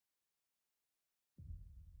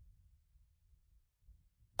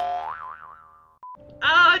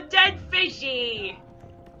is she?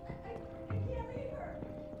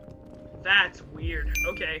 That's weird.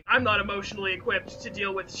 Okay, I'm not emotionally equipped to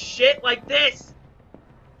deal with shit like this.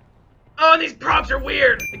 Oh, these props are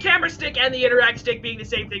weird. The camera stick and the interact stick being the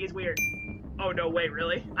same thing is weird. Oh, no, wait,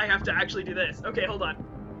 really? I have to actually do this. Okay, hold on.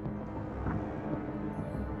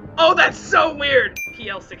 Oh, that's so weird.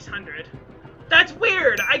 PL600. That's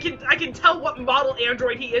weird. I can tell what model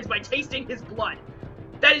android he is by tasting his blood.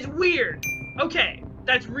 That is weird. Okay,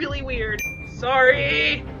 that's really weird.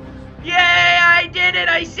 Sorry. Yay, I did it.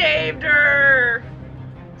 I saved her.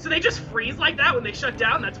 So they just freeze like that when they shut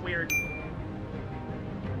down? That's weird.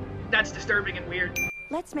 That's disturbing and weird.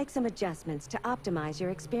 Let's make some adjustments to optimize your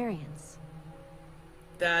experience.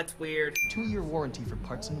 That's weird. 2-year warranty for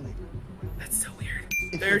parts and labor. That's so weird.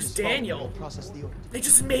 If There's Daniel. Process the order. They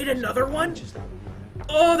just made another one?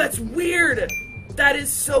 Oh, that's weird. That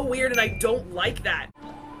is so weird and I don't like that.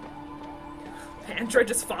 Android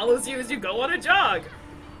just follows you as you go on a jog.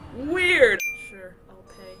 Weird. Sure, I'll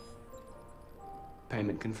pay.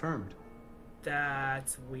 Payment confirmed.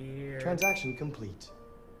 That's weird. Transaction complete.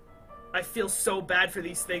 I feel so bad for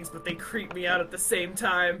these things, but they creep me out at the same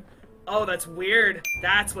time. Oh, that's weird.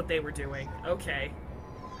 That's what they were doing. Okay.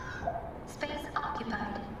 Space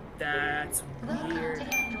occupied. That's weird. Welcome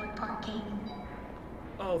to Android Parking.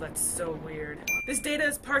 Oh, that's so weird. This data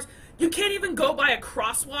is parsed. You can't even go by a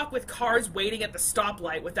crosswalk with cars waiting at the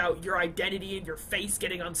stoplight without your identity and your face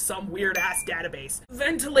getting on some weird-ass database.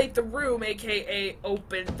 Ventilate the room, aka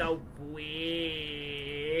open the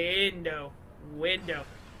window. Window.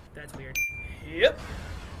 That's weird. Yep.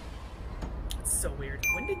 It's so weird.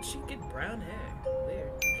 When did she get brown hair?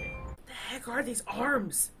 Weird. Okay. What the heck are these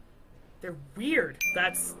arms? They're weird.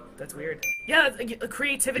 That's weird. Yeah,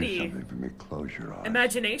 creativity. Do something for me. Close your eyes.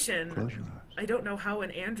 Imagination. Close your eyes. I don't know how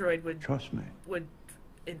an android would Trust me.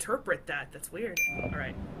 interpret that. That's weird.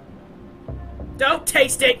 Alright. Don't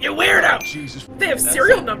taste it, you weirdo! Jesus. They have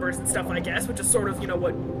serial numbers and stuff, I guess, which is sort of, you know,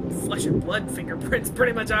 what flesh and blood fingerprints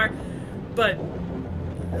pretty much are. But,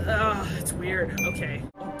 it's weird. Okay.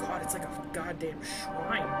 Oh god, it's like a goddamn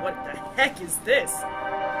shrine. What the heck is this?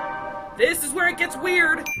 This is where it gets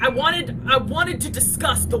weird. I wanted to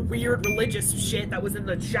discuss the weird religious shit that was in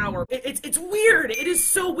the shower. It's weird. It is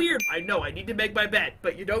so weird. I know I need to make my bed,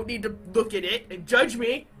 but you don't need to look at it and judge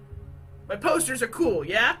me. My posters are cool,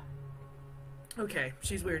 yeah? Okay,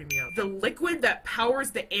 she's weirding me out. The liquid that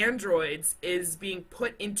powers the androids is being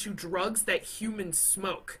put into drugs that humans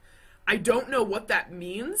smoke. I don't know what that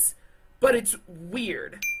means, but it's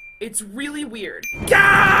weird. It's really weird.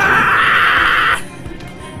 Gah!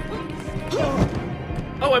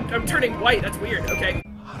 Oh, I'm turning white. That's weird. Okay.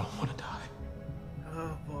 I don't want to die.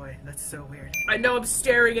 Oh boy, that's so weird. I know I'm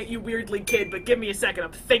staring at you weirdly, kid, but give me a second.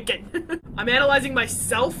 I'm thinking. I'm analyzing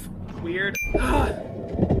myself. Weird.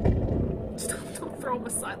 Just don't throw them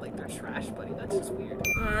aside like they're trash, buddy. That's just weird.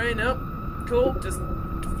 Alright, nope. Cool. Just,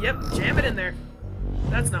 yep, jam it in there.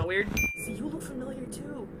 That's not weird. See, you look familiar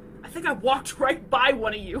too. I think I walked right by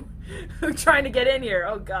one of you trying to get in here.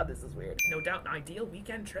 Oh god, this is weird. No doubt an ideal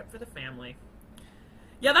weekend trip for the family.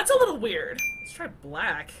 Yeah, that's a little weird. Let's try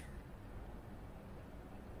black.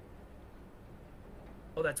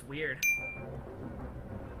 Oh, that's weird.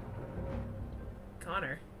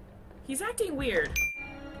 Connor. He's acting weird.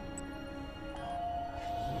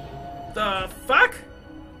 The fuck?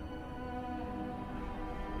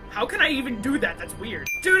 How can I even do that? That's weird.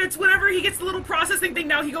 Dude, it's whenever he gets the little processing thing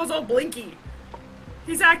now, he goes all blinky.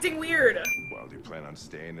 He's acting weird. Well, do you plan on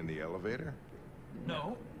staying in the elevator?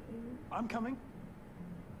 No. I'm coming.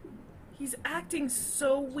 He's acting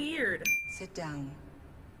so weird. Sit down.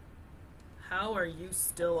 How are you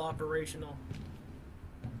still operational?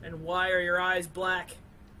 And why are your eyes black?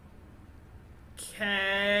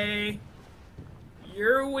 Okay.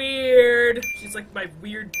 You're weird. She's like my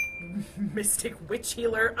weird mystic witch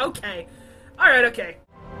healer. Okay. Alright, okay.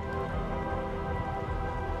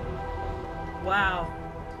 Wow.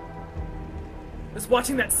 Just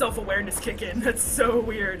watching that self-awareness kick in. That's so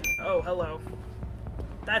weird. Oh, hello.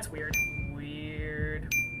 That's weird.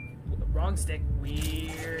 Weird. Wrong stick.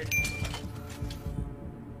 Weird.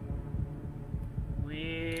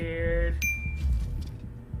 Weird.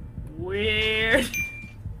 Weird.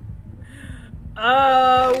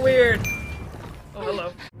 Weird. Oh,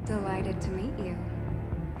 hello. Delighted to meet you.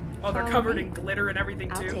 Oh, they're covered in glitter and everything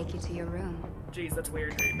too. I'll take you to your room. Jeez, that's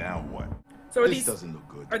weird. Okay, now what? So are This these doesn't look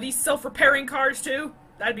good. Are these self-repairing cars too?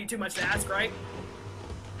 That'd be too much to ask, right?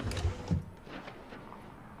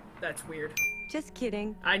 That's weird. Just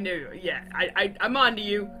kidding. I knew. Yeah, I'm on to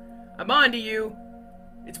you. I'm on to you.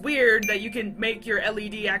 It's weird that you can make your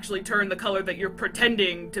LED actually turn the color that you're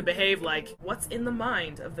pretending to behave like. What's in the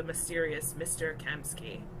mind of the mysterious Mr.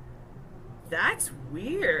 Kemsky? That's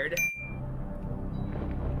weird.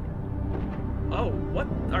 Oh, what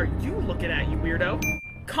are you looking at, you weirdo?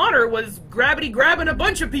 Connor was grabbing a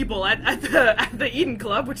bunch of people at the Eden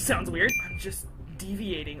Club, which sounds weird. I'm just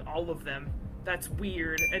deviating all of them. That's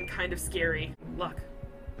weird and kind of scary. Look.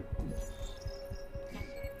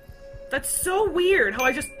 That's so weird how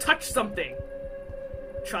I just touched something.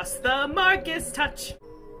 Trust the Marcus touch.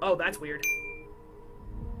 Oh, that's weird.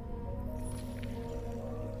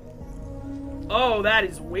 Oh, that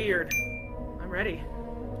is weird. I'm ready.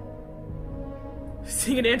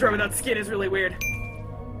 Seeing an android without skin is really weird.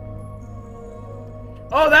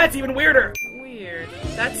 Oh, that's even weirder. Weird.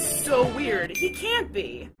 That's so weird. He can't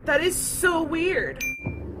be. That is so weird.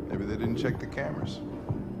 Maybe they didn't check the cameras.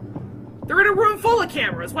 They're in a room full of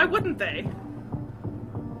cameras. Why wouldn't they?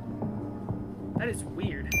 That is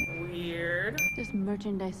weird. Weird. There's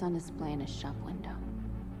merchandise on display in a shop window.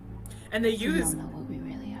 And they So use you'll know what we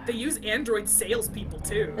really are. they use android salespeople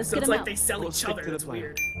too. Let's So get it's 'em like out. they sell We'll each stick other. to the That's plan.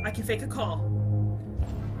 weird. I can fake a call.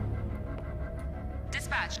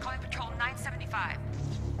 Dispatch, calling Patrol 975.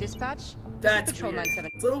 Dispatch? That's Patrol weird.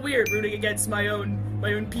 97. It's a little weird rooting against my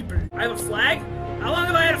own people. I have a flag? How long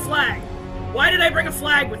have I had a flag? Why did I bring a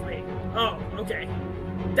flag with me? Oh, okay.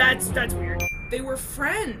 That's weird. They were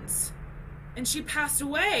friends. And she passed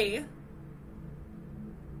away.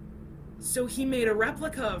 So he made a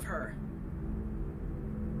replica of her.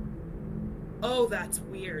 Oh, that's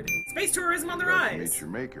weird. Space tourism on the Glad you rise. meet your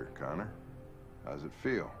maker, Connor. How's it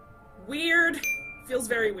feel? Weird. Feels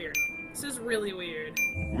very weird. This is really weird.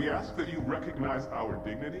 We ask that you recognize our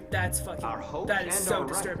dignity. That's fucking. Our hopes That is and so our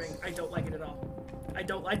disturbing. rights. I don't like it at all. I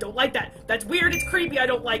don't like that. That's weird. It's creepy. I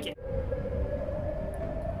don't like it.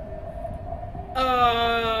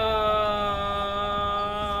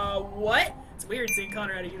 What? It's weird seeing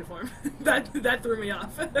Connor out of uniform. that threw me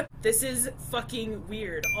off. This is fucking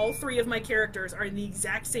weird. All three of my characters are in the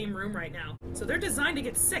exact same room right now. So they're designed to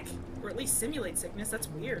get sick, or at least simulate sickness. That's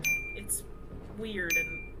weird. It's weird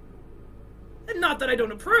and not that I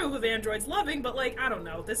don't approve of androids loving, but like, I don't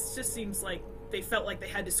know. This just seems like they felt like they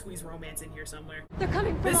had to squeeze romance in here somewhere. They're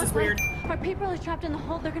coming from This is weird. Our people are trapped in the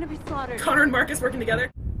hold. They're gonna be slaughtered. Connor and Marcus working together.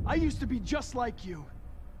 I used to be just like you.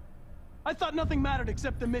 I thought nothing mattered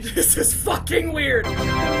except the mission. This is fucking weird. One thing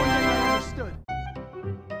I understood.